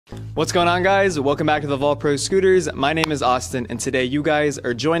What's going on, guys? Welcome back to the TheVaultProScooters. My name is Austin, and today you guys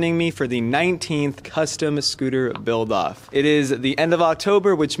are joining me for the 19th custom scooter build-off. It is the end of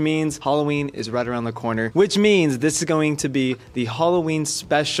October, which means Halloween is right around the corner, which means this is going to be the Halloween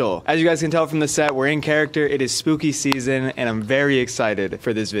special. As you guys can tell from the set, we're in character. It is spooky season, and I'm very excited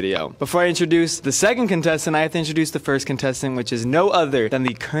for this video. Before I introduce the second contestant, I have to introduce the first contestant, which is no other than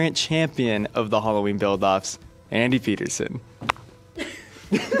the current champion of the Halloween build-offs, Andy Peterson.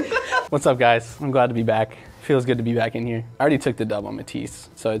 What's up, guys? I'm glad to be back. Feels good to be back in here. I already took the dub on Matisse,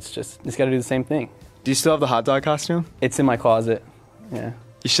 so it's got to do the same thing. Do you still have the hot dog costume? It's in my closet. Yeah.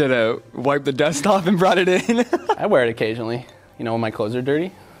 You should have wiped the dust off and brought it in. I wear it occasionally. You know, when my clothes are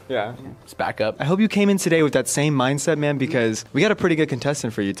dirty. Yeah. It's back up. I hope you came in today with that same mindset, man, because we got a pretty good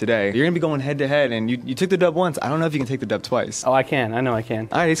contestant for you today. You're going to be going head to head, and you took the dub once. I don't know if you can take the dub twice. Oh, I can. I know I can.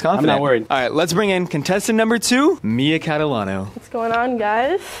 All right, he's confident. I'm not worried. All right, let's bring in contestant number 2, Mia Catalano. What's going on,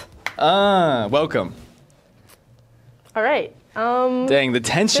 guys? Welcome. All right. Dang, the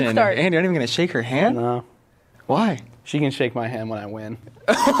tension. Good start. Andy, you're not even going to shake her hand? No. Why? She can shake my hand when I win.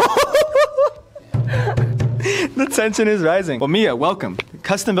 The tension is rising. Well, Mia, welcome.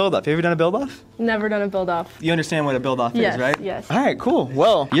 Custom build-off. Have you ever done a build-off? Never done a build-off. You understand what a build-off Yes, is, right? yes. All right, cool.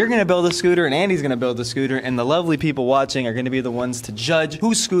 Well, you're going to build a scooter, and Andy's going to build a scooter, and the lovely people watching are going to be the ones to judge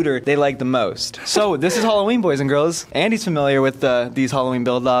whose scooter they like the most. So, this is Halloween, boys and girls. Andy's familiar with these Halloween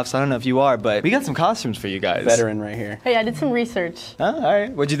build-offs. I don't know if you are, but we got some costumes for you guys. Veteran right here. Hey, I did some research. Oh, all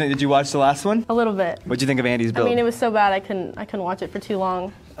right. What'd you think? Did you watch the last one? A little bit. What'd you think of Andy's build? I mean, it was so bad I couldn't watch it for too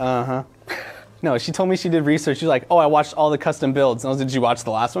long. Uh-huh. No, she told me she did research. She's like, oh, I watched all the custom builds. And I was, did you watch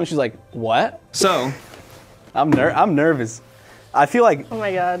the last one? She's like, what? So, I'm nervous. I feel like Oh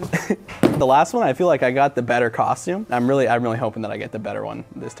my god. the last one, I feel like I got the better costume. I'm really hoping that I get the better one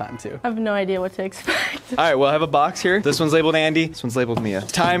this time too. I have no idea what to expect. all right, well, I have a box here. This one's labeled Andy. This one's labeled Mia.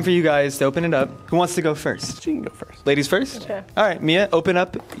 Time for you guys to open it up. Who wants to go first? She can go first. Ladies first? Okay. All right, Mia, open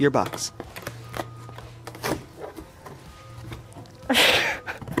up your box.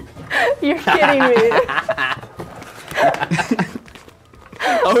 You're kidding me.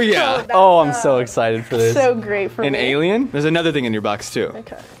 Oh, yeah. Oh, I'm so excited for this. So great for An me. alien? There's another thing in your box, too.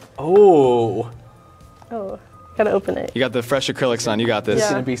 Okay. Oh, Oh, gotta open it. You got the fresh acrylics on. You got this. it's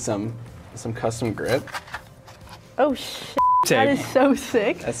Yeah. gonna be some custom grip. Oh shit. Tape. That is so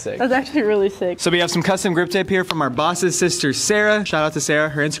sick. That's sick. That's actually really sick. So we have some custom grip tape here from our boss's sister, Sarah. Shout out to Sarah.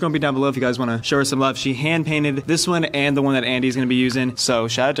 Her Instagram will be down below if you guys want to show her some love. She hand painted this one and the one that Andy's going to be using. So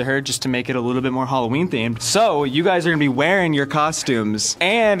shout out to her just to make it a little bit more Halloween themed. So you guys are going to be wearing your costumes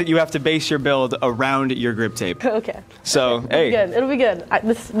and you have to base your build around your grip tape. Okay. So, hey. Good. It'll be good.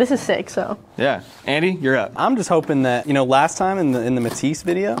 This is sick, so. Yeah. Andy, you're up. I'm just hoping that, you know, last time in the Matisse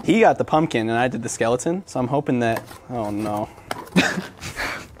video, he got the pumpkin and I did the skeleton. So I'm hoping that, oh no.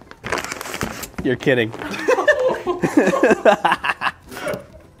 You're kidding.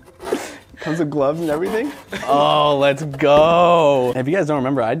 Comes with gloves and everything? Oh, let's go. If you guys don't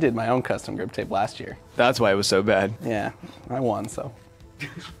remember, I did my own custom grip tape last year. That's why it was so bad. Yeah, I won, so.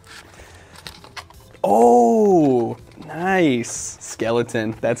 Oh, nice.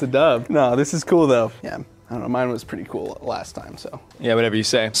 Skeleton. That's a dub. No, this is cool though. Yeah, I don't know, mine was pretty cool last time, so. Yeah, whatever you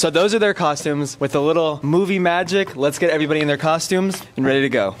say. So those are their costumes. With a little movie magic, let's get everybody in their costumes and ready to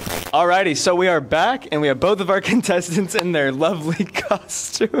go. Alrighty, so we are back and we have both of our contestants in their lovely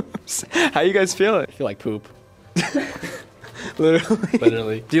costumes. How you guys feeling? I feel like poop. Literally.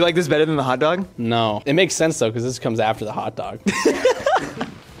 Literally. Do you like this better than the hot dog? No. It makes sense though, because this comes after the hot dog.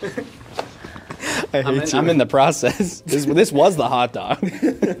 I'm in the process. This was the hot dog.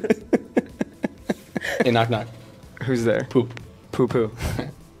 Hey, knock knock. Who's there? Poop. Poo poo.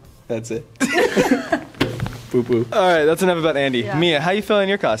 That's it. Poo poo. Alright, that's enough about Andy. Yeah. Mia, how you feeling in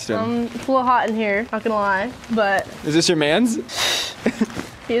your costume? It's a little hot in here, not gonna lie, but Is this your man's?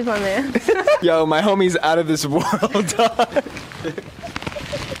 he's my man. Yo, my homie's out of this world, dog.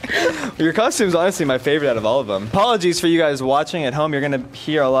 Your costume's honestly my favorite out of all of them. Apologies for you guys watching at home. You're gonna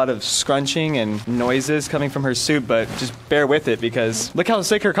hear a lot of scrunching and noises coming from her suit, but just bear with it because look how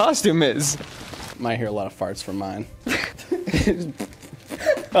sick her costume is. Might hear a lot of farts from mine.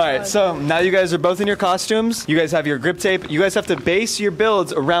 All right, so now you guys are both in your costumes. You guys have your grip tape. You guys have to base your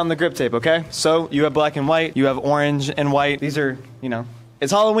builds around the grip tape, okay? So you have black and white. You have orange and white. These are, you know,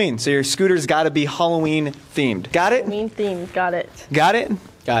 it's Halloween, so your scooter's gotta be Halloween themed. Got it? Mean theme, got it. Got it?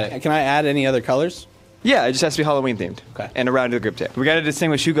 Got it. Can I add any other colors? Yeah, it just has to be Halloween themed. Okay. And around the grip tape. We gotta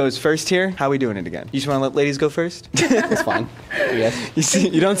distinguish who goes first here. How are we doing it again? You just wanna let ladies go first? That's fine. Yes.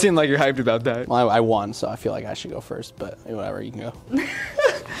 You don't seem like you're hyped about that. Well, I won, so I feel like I should go first, but whatever, you can go.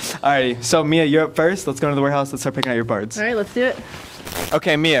 Alrighty, so Mia, you're up first. Let's go to the warehouse. Let's start picking out your parts. All right, let's do it.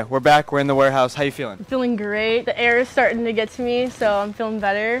 Okay, Mia, we're back. We're in the warehouse. How you feeling? Feeling great. The air is starting to get to me, so I'm feeling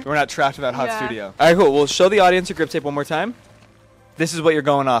better. We're not trapped in that hot Yeah. studio. All right, cool. We'll show the audience your grip tape one more time. This is what you're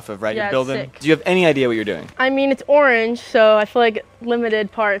going off of, right? Yeah, You're it's building. sick. Do you have any idea what you're doing? I mean, it's orange, so I feel like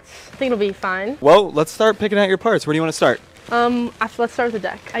limited parts. I think it'll be fine. Well, let's start picking out your parts. Where do you want to start? Let's start with the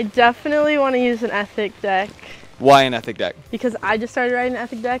deck. I definitely want to use an Ethic deck Why an Ethic deck? because I just started riding an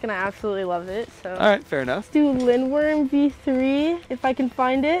Ethic deck and I absolutely love it. So All right, fair enough. let's do Lindworm V3 if I can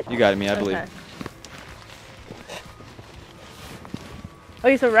find it. You got it, Mia, I believe. Okay.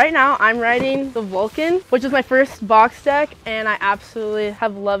 Okay, so right now I'm riding the Vulcan, which is my first box deck, and I absolutely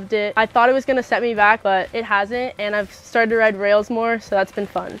have loved it. I thought it was gonna set me back, but it hasn't, and I've started to ride rails more, so that's been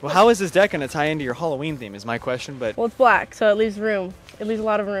fun. Well, how is this deck going to tie into your Halloween theme is my question, but Well, it's black, so it leaves room. It leaves a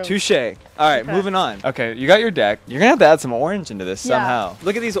lot of room. touche. All right, Okay. moving on. Okay, you got your deck. You're going to have to add some orange into this Yeah. somehow.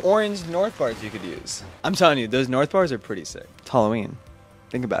 Look at these orange North bars you could use. I'm telling you, those North bars are pretty sick. It's Halloween.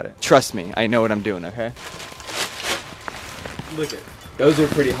 Think about it. Trust me, I know what I'm doing, okay? Look at it. Those are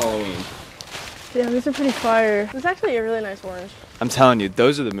pretty Halloween. Yeah, these are pretty fire. It's actually a really nice orange. I'm telling you,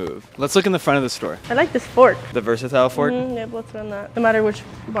 those are the move. Let's look in the front of the store. I like this fork. The versatile fork. Yep, let's run that. No matter which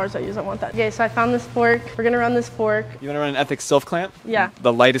bars I use, I want that. Okay, so I found this fork. We're gonna run this fork. You want to run an Ethic Sylph clamp? Yeah.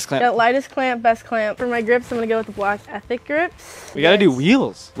 The lightest clamp? Yeah, lightest clamp, best clamp. For my grips, I'm gonna go with the black Ethic grips. We gotta do Yes.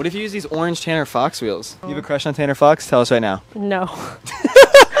 wheels. What if you use these orange Tanner Fox wheels? You have a crush on Tanner Fox? Tell us right now. No.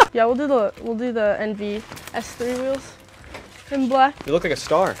 Yeah, we'll do the NV S3 wheels in black. They look like a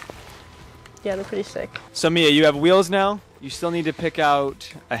star. Yeah, they're pretty sick. So Mia, you have wheels now. You still need to pick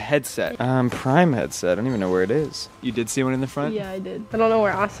out a headset. Prime headset. I don't even know where it is. You did see one in the front? Yeah, I did. I don't know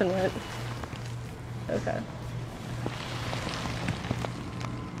where Austin went. Okay.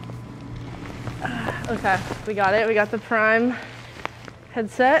 Okay, we got it. We got the Prime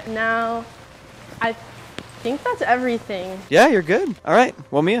headset. Now, I think that's everything. Yeah, you're good. All right.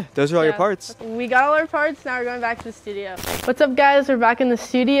 Well, Mia, those are all your Yeah. parts. We got all our parts, now we're going back to the studio. What's up guys, we're back in the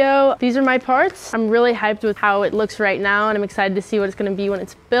studio. These are my parts. I'm really hyped with how it looks right now and I'm excited to see what it's gonna be when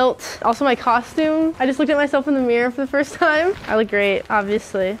it's built. Also my costume. I just looked at myself in the mirror for the first time. I look great,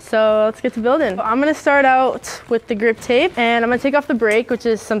 obviously. So let's get to building. I'm gonna start out with the grip tape and I'm gonna take off the brake, which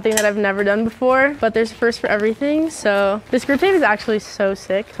is something that I've never done before, but there's a first for everything. So this grip tape is actually so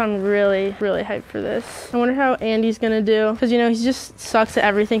sick. So I'm really, really hyped for this. I wonder how Andy's gonna do, because you know, he just sucks at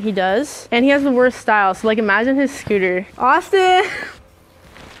everything he does. And he has the worst style, so like imagine his scooter. Austin!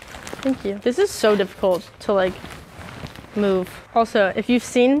 Thank you. This is so difficult to like move. Also, if you've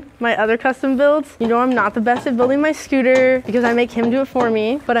seen my other custom builds, you know I'm not the best at building my scooter because I make him do it for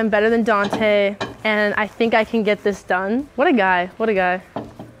me, but I'm better than Dante and I think I can get this done. What a guy, what a guy.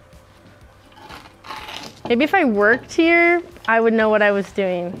 Maybe if I worked here, I would know what I was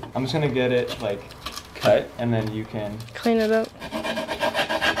doing. I'm just gonna get it like cut, and then you can. Clean it up.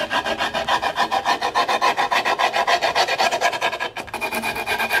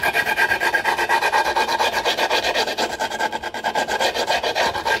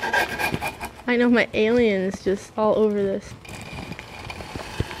 I know my alien is just all over this.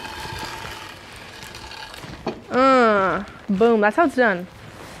 Boom, that's how it's done,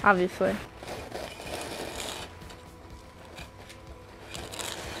 obviously.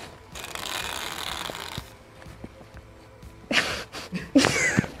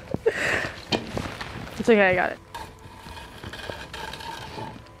 It's okay, I got it.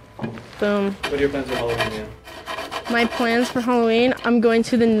 Boom. What are your plans for Halloween, Mia? My plans for Halloween, I'm going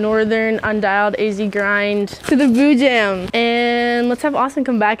to the Northern Undialed AZ Grind to the Boo Jam. And let's have Austin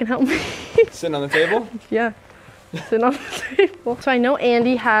come back and help me. Sitting on the table? Yeah, sitting on the table. So I know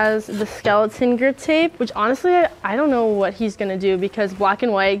Andy has the skeleton grip tape, which honestly, I don't know what he's gonna do because black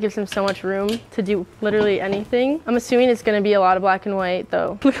and white gives him so much room to do literally anything. I'm assuming it's gonna be a lot of black and white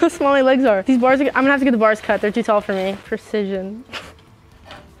though. Look how small my legs are. These bars, I'm gonna have to get the bars cut. They're too tall for me. Precision.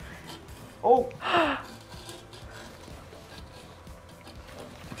 Oh.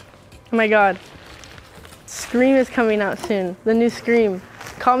 Oh my God. Scream is coming out soon. The new Scream.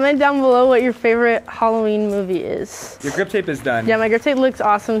 Comment down below what your favorite Halloween movie is. Your grip tape is done. Yeah, my grip tape looks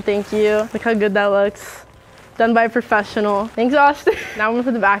awesome, thank you. Look how good that looks. Done by a professional. Thanks, Austin. Now I'm gonna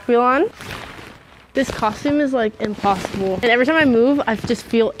put the back wheel on. This costume is like impossible. And every time I move, I just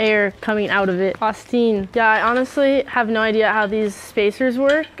feel air coming out of it. Austin. Yeah, I honestly have no idea how these spacers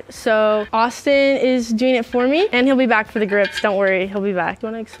work. So Austin is doing it for me and he'll be back for the grips. Don't worry, he'll be back.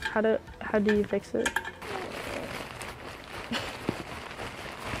 How do you fix it?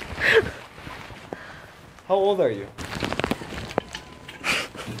 How old are you?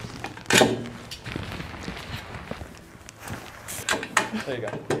 There you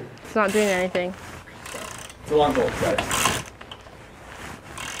go. It's not doing anything. It's a long bolt, got it.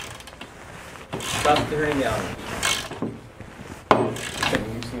 Stop turning me on.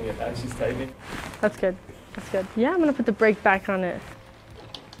 She's typing. That's good. That's good. Yeah, I'm gonna put the brake back on it.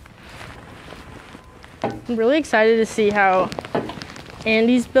 I'm really excited to see how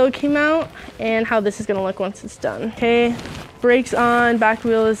Andy's build came out and how this is gonna look once it's done. Okay, brakes on, back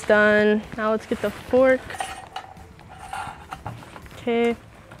wheel is done. Now let's get the fork. Okay,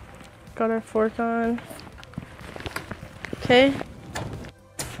 got our fork on. Okay.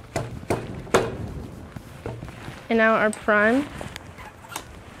 And now our prime.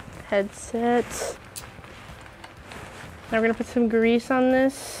 Headset. Now we're gonna put some grease on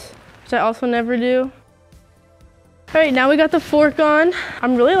this, which I also never do. All right, now we got the fork on.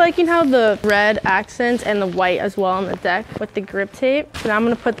 I'm really liking how the red accents and the white as well on the deck with the grip tape. So now I'm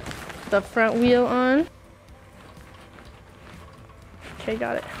gonna put the front wheel on. Okay,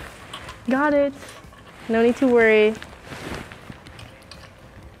 got it. Got it. No need to worry.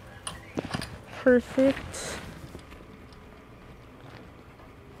 Perfect.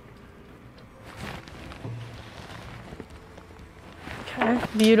 Okay,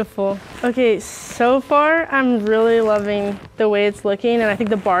 beautiful. Okay, so far I'm really loving the way it's looking, and I think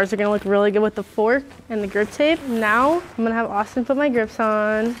the bars are gonna look really good with the fork and the grip tape. Now I'm gonna have Austin put my grips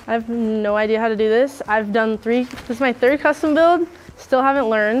on. I have no idea how to do this. I've done this is my third custom build, still haven't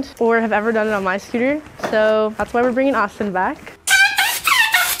learned or have ever done it on my scooter. So that's why we're bringing Austin back.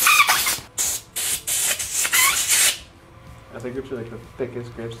 I think grips are like the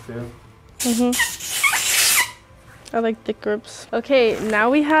thickest grips too. I like thick grips. Okay, now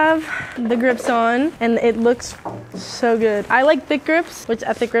we have the grips on and it looks so good. I like thick grips, which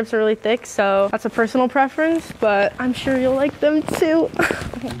thick grips are really thick, so that's a personal preference, but I'm sure you'll like them too.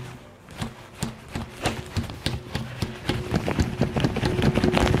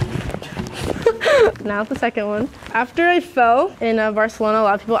 Now the second one. After I fell in Barcelona, a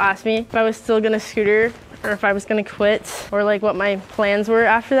lot of people asked me if I was still gonna scooter or if I was gonna quit or like what my plans were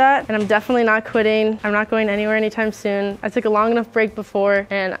after that. And I'm definitely not quitting. I'm not going anywhere anytime soon. I took a long enough break before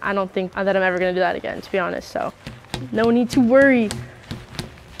and I don't think that I'm ever gonna do that again, to be honest. So no need to worry.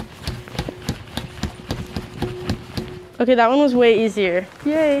 Okay, that one was way easier.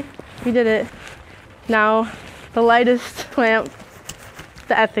 Yay, we did it. Now the lightest clamp,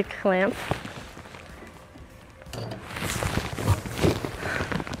 the Ethic clamp.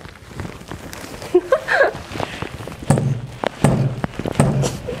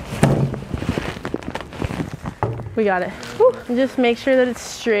 We got it. Woo. And just make sure that it's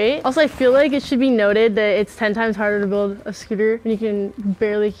straight. Also, I feel like it should be noted that it's 10 times harder to build a scooter when you can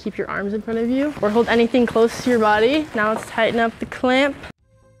barely keep your arms in front of you or hold anything close to your body. Now let's tighten up the clamp.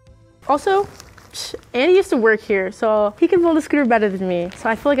 Also, Andy used to work here, so he can build a scooter better than me. So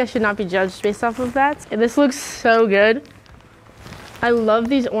I feel like I should not be judged based off of that. And this looks so good. I love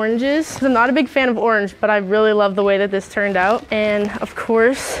these oranges. I'm not a big fan of orange, but I really love the way that this turned out. And of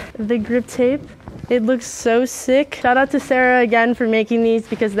course, the grip tape. It looks so sick. Shout out to Sarah again for making these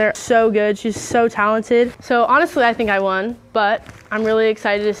because they're so good. She's so talented. So honestly, I think I won, but I'm really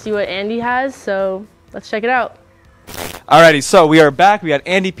excited to see what Andy has. So let's check it out. Alrighty, so we are back. We got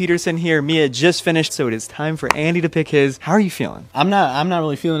Andy Peterson here. Mia just finished, so it is time for Andy to pick his. How are you feeling? I'm not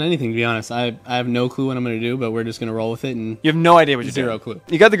really feeling anything, to be honest. I have no clue what I'm gonna do, but we're just gonna roll with it and you have no idea what you're doing. Zero clue.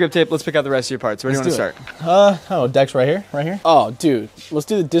 You got the grip tape. Let's pick out the rest of your parts. Where do you want to start? Oh, deck's right here, right here. Oh, dude, let's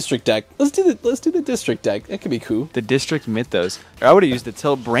do the district deck. Let's do the district deck. That could be cool. The district mythos. Or I would have used the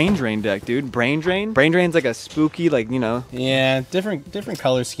tilt brain drain deck, dude. Brain drain. Brain drain's like a spooky, like, you know. Yeah, different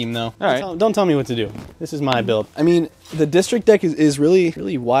color scheme though. All right. Don't tell me what to do. This is my build. I mean, the district deck is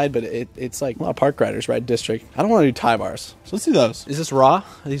really wide, but it's like a lot of park riders ride district. I don't want to do tie bars, so let's do those. Is this raw?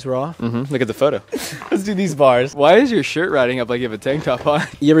 Are these raw? Mm-hmm. Look at the photo. Let's do these bars. Why is your shirt riding up like you have a tank top on?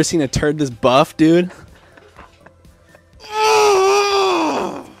 You ever seen a turd this buff, dude?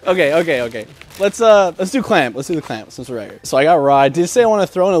 Okay. Let's do clamp. Let's do the clamp since we're right here. So I got raw. I did say I want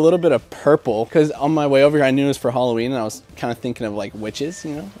to throw in a little bit of purple because on my way over here I knew it was for Halloween and I was kind of thinking of like witches,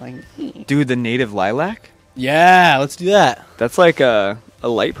 you know, like. Dude, the native lilac. Yeah, let's do that. That's like a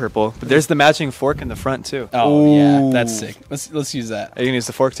light purple, but there's the matching fork in the front too. Oh, ooh. Yeah, that's sick. Let's use that. Are you gonna use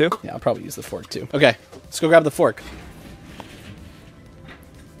the fork too? Yeah, I'll probably use the fork too. Okay, let's go grab the fork.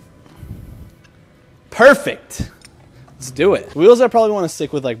 Perfect. Let's do it. Wheels I probably want to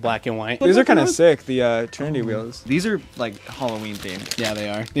stick with like black and white. These are kind of sick, the Trinity wheels. These are like Halloween themed. Yeah, they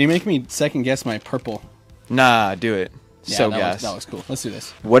are. You make me second guess my purple. Nah, do it. Yeah, so that looks cool. Let's do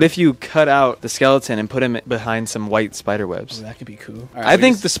this. What if you cut out the skeleton and put him behind some white spider webs? Oh, that could be cool. Right, I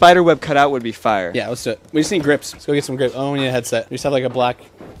think the spider web cutout would be fire. Yeah, let's do it. We just need grips. Let's go get some grips. Oh, we need a headset. We just have like a black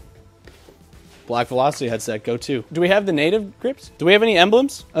Black Velocity headset, go to. Do we have the native grips? Do we have any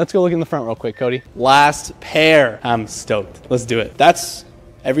emblems? Let's go look in the front real quick, Cody. Last pair. I'm stoked. Let's do it. That's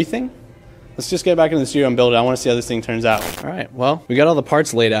everything. Let's just get back into the studio and build it. I want to see how this thing turns out. All right, well, we got all the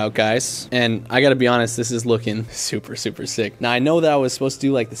parts laid out, guys. And I got to be honest, this is looking super, super sick. Now, I know that I was supposed to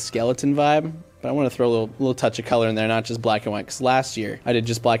do like the skeleton vibe, but I want to throw a little touch of color in there, not just black and white. Because last year, I did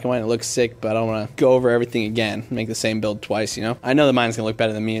just black and white and it looks sick, but I don't want to go over everything again, make the same build twice, you know? I know that mine's going to look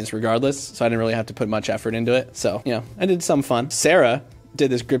better than me's regardless, so I didn't really have to put much effort into it. So, you know, I did some fun. Sarah did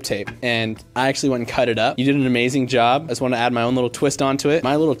this grip tape and I actually went and cut it up. You did an amazing job. I just want to add my own little twist onto it.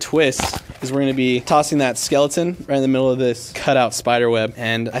 My little twist is we're going to be tossing that skeleton right in the middle of this cutout spider web,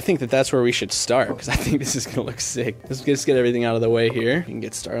 and I think that that's where we should start because I think this is going to look sick. Let's just get everything out of the way here. You can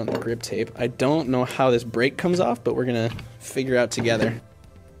get started on the grip tape. I don't know how this brake comes off, but we're going to figure out together.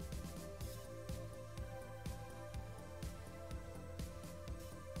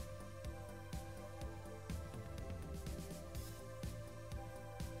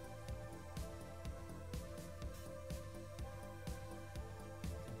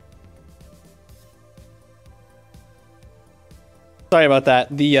 Sorry about that.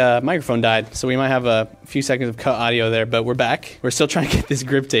 The microphone died, so we might have a few seconds of cut audio there, but we're back. We're still trying to get this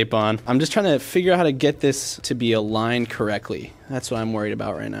grip tape on. I'm just trying to figure out how to get this to be aligned correctly. That's what I'm worried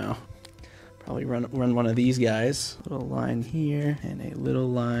about right now. Probably run one of these guys. A little line here and a little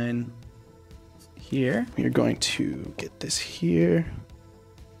line here. We're going to get this here.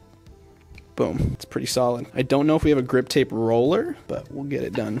 Boom. It's pretty solid. I don't know if we have a grip tape roller, but we'll get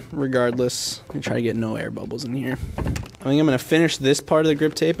it done regardless. I'm gonna try to get no air bubbles in here. I think I'm gonna finish this part of the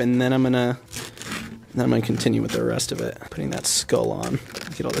grip tape and then I'm gonna continue with the rest of it. Putting that skull on.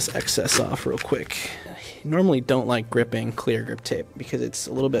 Get all this excess off real quick. I normally don't like gripping clear grip tape because it's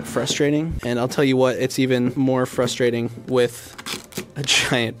a little bit frustrating. And I'll tell you what, it's even more frustrating with a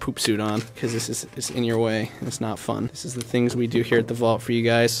giant poop suit on because this is in your way and it's not fun. This is the things we do here at the Vault for you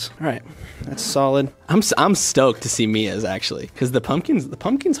guys. All right, that's solid. I'm stoked to see Mia's actually because the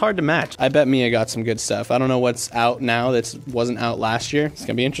pumpkin's hard to match. I bet Mia got some good stuff. I don't know what's out now that wasn't out last year. It's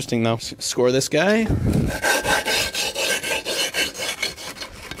gonna be interesting though. Score this guy.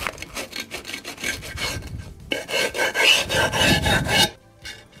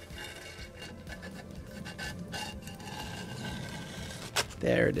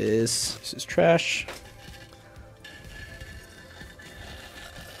 There it is. This is trash.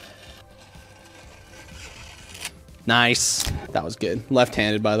 Nice. That was good.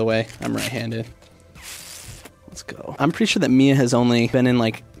 Left-handed, by the way. I'm right-handed. Let's go. I'm pretty sure that Mia has only been in,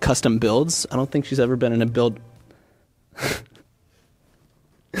 like, custom builds. I don't think she's ever been in a build...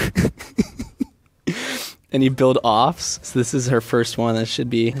 Any build offs. So this is her first one. That should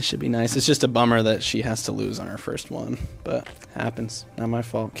be nice. It's just a bummer that she has to lose on her first one, but happens. Not my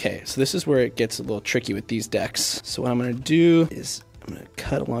fault. Okay, so this is where it gets a little tricky with these decks. So what I'm gonna do is I'm gonna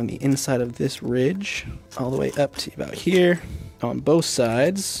cut along the inside of this ridge all the way up to about here on both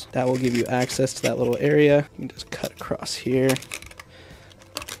sides. That will give you access to that little area. You can just cut across here.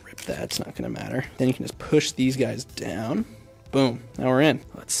 Rip that, it's not gonna matter. Then you can just push these guys down. Boom, now we're in.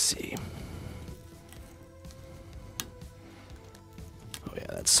 Let's see. Oh yeah,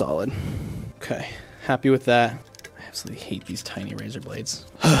 that's solid. Okay, happy with that. I absolutely hate these tiny razor blades.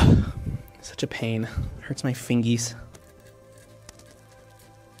 Such a pain. Hurts my fingies.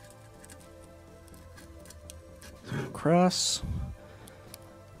 Across.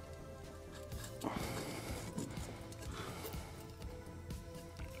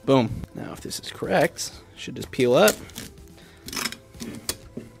 Boom. Now if this is correct, it should just peel up.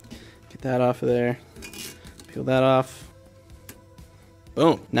 Get that off of there. Peel that off.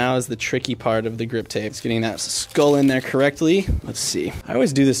 Boom. Now is the tricky part of the grip tape. It's getting that skull in there correctly. Let's see. I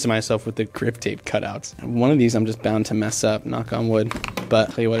always do this to myself with the grip tape cutouts. And one of these I'm just bound to mess up, knock on wood. But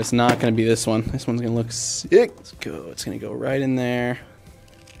I'll tell you what, it's not going to be this one. This one's going to look sick. Let's go. It's going to go right in there.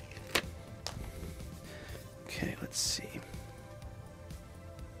 Okay, let's see.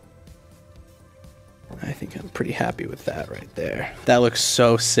 I think I'm pretty happy with that right there. That looks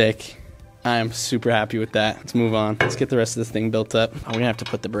so sick. I'm super happy with that. Let's move on. Let's get the rest of this thing built up. Oh, we're gonna have to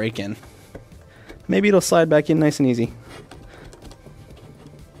put the brake in. Maybe it'll slide back in nice and easy.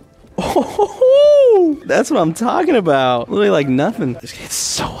 Oh, that's what I'm talking about. Literally like nothing. It's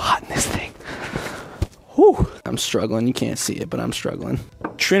so hot in this thing. Whew. I'm struggling. You can't see it, but I'm struggling.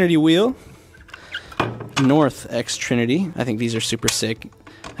 Trinity wheel. North X Trinity. I think these are super sick.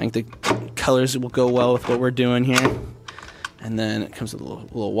 I think the colors will go well with what we're doing here. And then it comes with a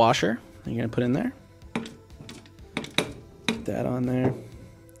little washer. You're gonna put in there. Put that on there.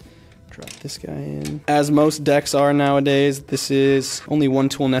 Drop this guy in. As most decks are nowadays, this is only one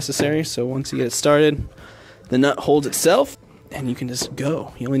tool necessary. So once you get it started, the nut holds itself and you can just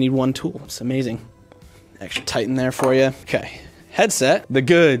go. You only need one tool. It's amazing. Extra tight in there for you. Okay, headset. The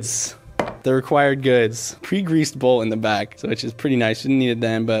goods. The required goods. Pre-greased bolt in the back, so which is pretty nice. You didn't need it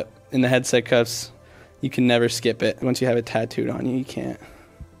then, but in the headset cuffs, you can never skip it. Once you have it tattooed on you, you can't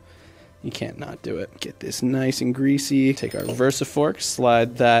not do it. Get this nice and greasy. Take our VersaFork,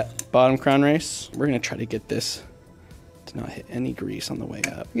 slide that bottom crown race. We're gonna try to get this to not hit any grease on the way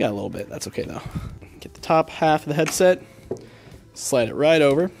up. We got a little bit, that's okay though. Get the top half of the headset, slide it right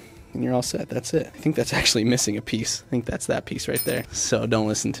over, and you're all set. That's it. I think that's actually missing a piece. I think that's that piece right there. So don't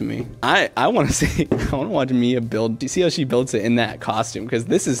listen to me. I want to see, I want to watch Mia build. Do you see how she builds it in that costume? Because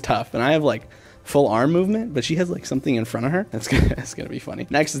this is tough, and I have like full arm movement, but she has like something in front of her. That's gonna be funny.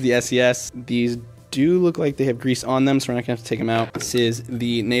 Next is the SES. These do look like they have grease on them, so we're not gonna have to take them out. This is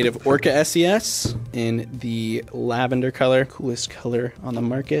the native Orca SES in the lavender color. Coolest color on the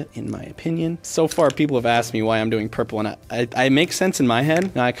market, in my opinion. So far, people have asked me why I'm doing purple, and I make sense in my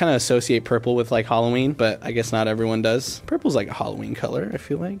head. Now, I kind of associate purple with like Halloween, but I guess not everyone does. Purple's like a Halloween color, I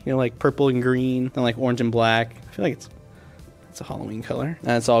feel like. You know, like purple and green, and like orange and black. I feel like it's a Halloween color.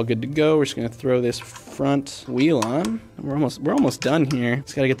 That's all good to go. We're just gonna throw this front wheel on. We're almost done here.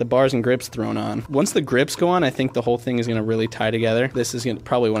 Just gotta get the bars and grips thrown on. Once the grips go on, I think the whole thing is gonna really tie together. This is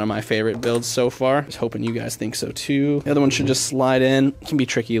probably one of my favorite builds so far. Just hoping you guys think so too. The other one should just slide in. It can be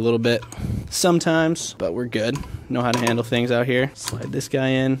tricky a little bit sometimes, but we're good. Know how to handle things out here. Slide this guy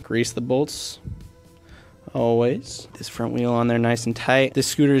in, grease the bolts. Always. This front wheel on there nice and tight. This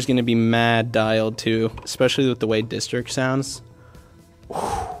scooter is gonna be mad dialed too, especially with the way district sounds.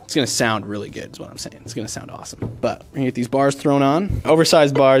 It's gonna sound really good is what I'm saying. It's gonna sound awesome. But we're gonna get these bars thrown on.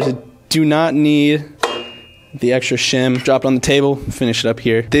 Oversized bars, you do not need the extra shim. Drop it on the table, finish it up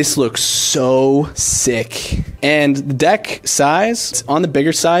here. This looks so sick. And the deck size, it's on the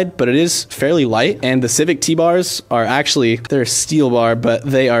bigger side, but it is fairly light. And the Civic T-bars are actually, they're a steel bar, but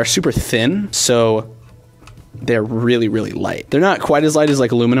they are super thin. So they're really, really light. They're not quite as light as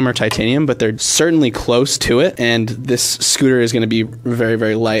like aluminum or titanium, but they're certainly close to it. And this scooter is going to be very,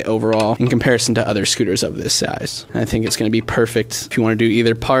 very light overall in comparison to other scooters of this size. And I think it's going to be perfect if you want to do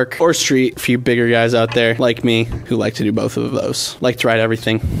either park or street. A few bigger guys out there like me who like to do both of those. Like to ride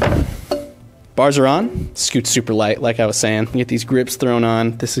everything. Bars are on. Scoot's super light, like I was saying. You get these grips thrown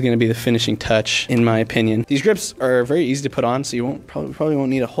on. This is going to be the finishing touch, in my opinion. These grips are very easy to put on, so you probably won't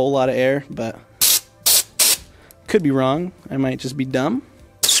need a whole lot of air, but could be wrong. I might just be dumb.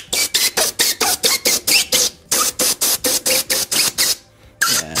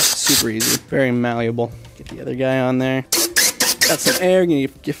 Yeah, super easy. Very malleable. Get the other guy on there. Got some air. Gonna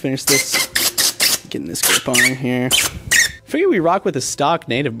finish this. Getting this grip on here. Figure we rock with the stock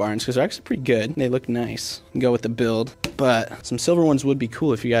native barns because they're actually pretty good. They look nice. Go with the build. But some silver ones would be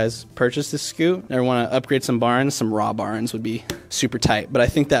cool if you guys purchase this scoot or want to upgrade some barns. Some raw barns would be super tight. But I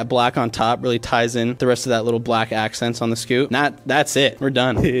think that black on top really ties in the rest of that little black accents on the scoot. That's it. We're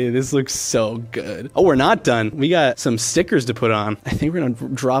done. Hey, this looks so good. Oh, we're not done. We got some stickers to put on. I think we're going to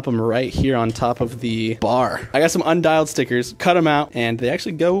drop them right here on top of the bar. I got some undialed stickers. Cut them out. And they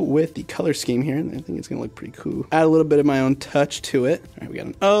actually go with the color scheme here. And I think it's going to look pretty cool. Add a little bit of my own touch to it. All right, we got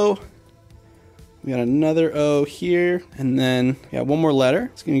an O. We got another O here, and then we got one more letter.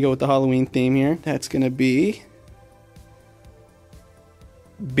 It's gonna go with the Halloween theme here. That's gonna be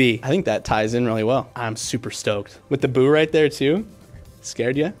B. I think that ties in really well. I'm super stoked. With the boo right there too.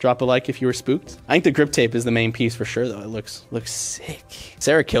 Scared ya? Drop a like if you were spooked. I think the grip tape is the main piece for sure though. It looks sick.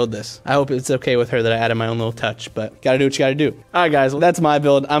 Sarah killed this. I hope it's okay with her that I added my own little touch, but gotta do what you gotta do. All right guys, well, that's my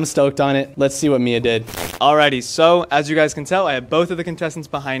build. I'm stoked on it. Let's see what Mia did. Alrighty, so as you guys can tell, I have both of the contestants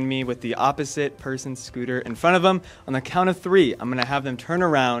behind me with the opposite person's scooter in front of them. On the count of 3, I'm gonna have them turn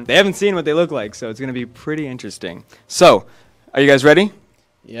around. They haven't seen what they look like, so it's gonna be pretty interesting. So, are you guys ready?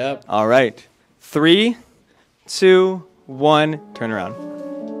 Yep. All right. 3, 2, 1, turn around.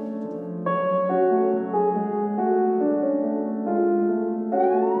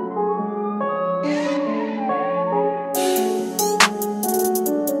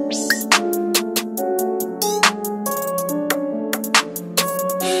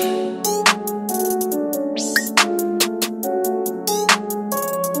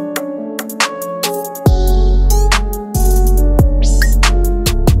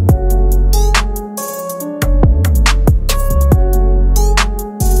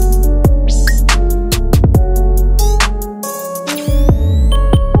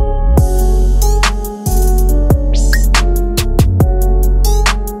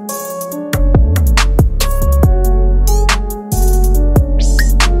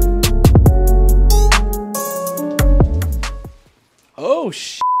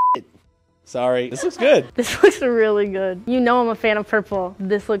 Sorry. This looks good. This looks really good. You know I'm a fan of purple.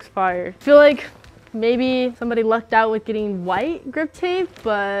 This looks fire. I feel like maybe somebody lucked out with getting white grip tape,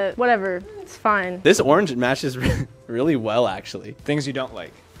 but whatever, it's fine. This orange matches really well, actually. Things you don't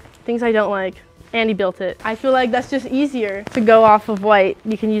like. Things I don't like. Andy built it. I feel like that's just easier to go off of white.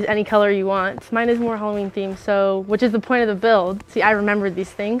 You can use any color you want. Mine is more Halloween themed, so, which is the point of the build. See, I remembered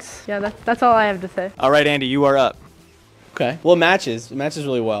these things. Yeah, that's all I have to say. All right, Andy, you are up. Okay. Well, it matches. It matches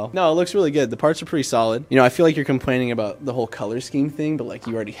really well. No, it looks really good. The parts are pretty solid. You know, I feel like you're complaining about the whole color scheme thing, but like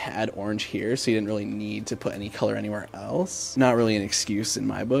you already had orange here, so you didn't really need to put any color anywhere else. Not really an excuse in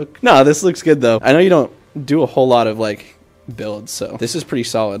my book. No, this looks good though. I know you don't do a whole lot of like builds, so this is pretty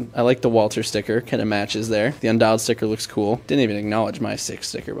solid. I like the Walter sticker, kind of matches there. The Undialed sticker looks cool. Didn't even acknowledge my 6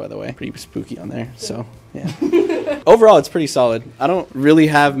 sticker, by the way. Pretty spooky on there, so yeah. Overall, it's pretty solid. I don't really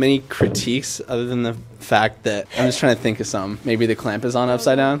have many critiques other than the fact that I'm just trying to think of some. Maybe the clamp is on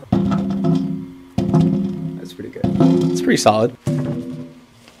upside down. That's pretty good. It's pretty solid.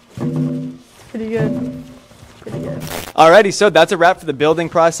 Pretty good. Pretty good. Alrighty, so that's a wrap for the building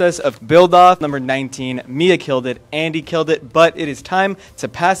process of Build Off number 19. Mia killed it, Andy killed it, but it is time to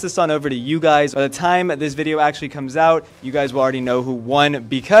pass this on over to you guys. By the time this video actually comes out, you guys will already know who won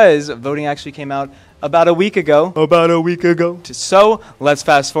because voting actually came out about a week ago. So let's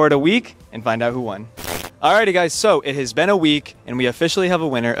fast forward a week and find out who won. Alrighty guys, so it has been a week and we officially have a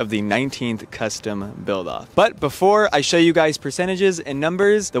winner of the 19th custom build off. But before I show you guys percentages and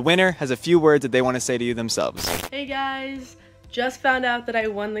numbers, the winner has a few words that they want to say to you themselves. Hey guys, just found out that I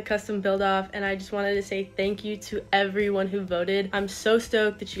won the custom build off and I just wanted to say thank you to everyone who voted. I'm so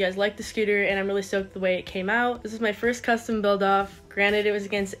stoked that you guys liked the scooter and I'm really stoked the way it came out. This is my first custom build off. Granted, it was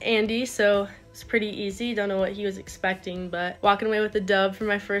against Andy, so it's pretty easy. Don't know what he was expecting, but walking away with a dub for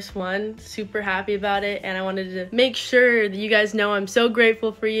my first one. Super happy about it, and I wanted to make sure that you guys know I'm so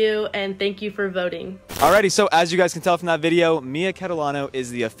grateful for you, and thank you for voting. Alrighty, so as you guys can tell from that video, Mia Catalano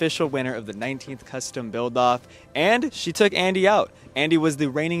is the official winner of the 19th custom build-off, and she took Andy out. Andy was the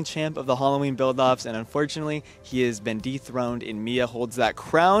reigning champ of the Halloween build-offs, and unfortunately, he has been dethroned, and Mia holds that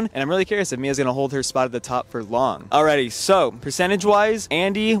crown, and I'm really curious if Mia's gonna hold her spot at the top for long. Alrighty, so percentage-wise,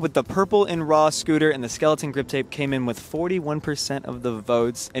 Andy with the purple and raw scooter and the skeleton grip tape came in with 41% of the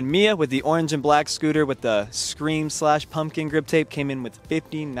votes, and Mia with the orange and black scooter with the scream/pumpkin grip tape came in with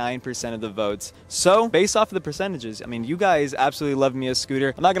 59% of the votes. So, based off of the percentages, I mean, you guys absolutely love Mia's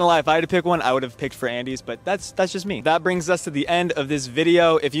scooter. I'm not gonna lie, if I had to pick one, I would have picked for Andy's, but that's just me. That brings us to the end of this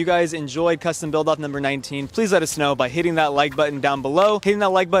video. If you guys enjoyed custom build off number 19, please let us know by hitting that like button down below. Hitting that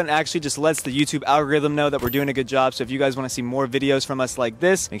like button actually just lets the YouTube algorithm know that we're doing a good job. So if you guys want to see more videos from us like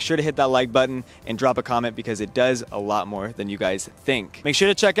this, make sure to hit that like button and drop a comment because it does a lot more than you guys think. Make sure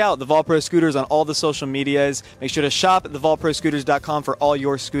to check out the TheVaultProScooters on all the social medias. Make sure to shop at TheVaultProScooters.com for all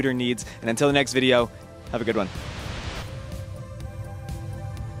your scooter needs. And until the next video, have a good one.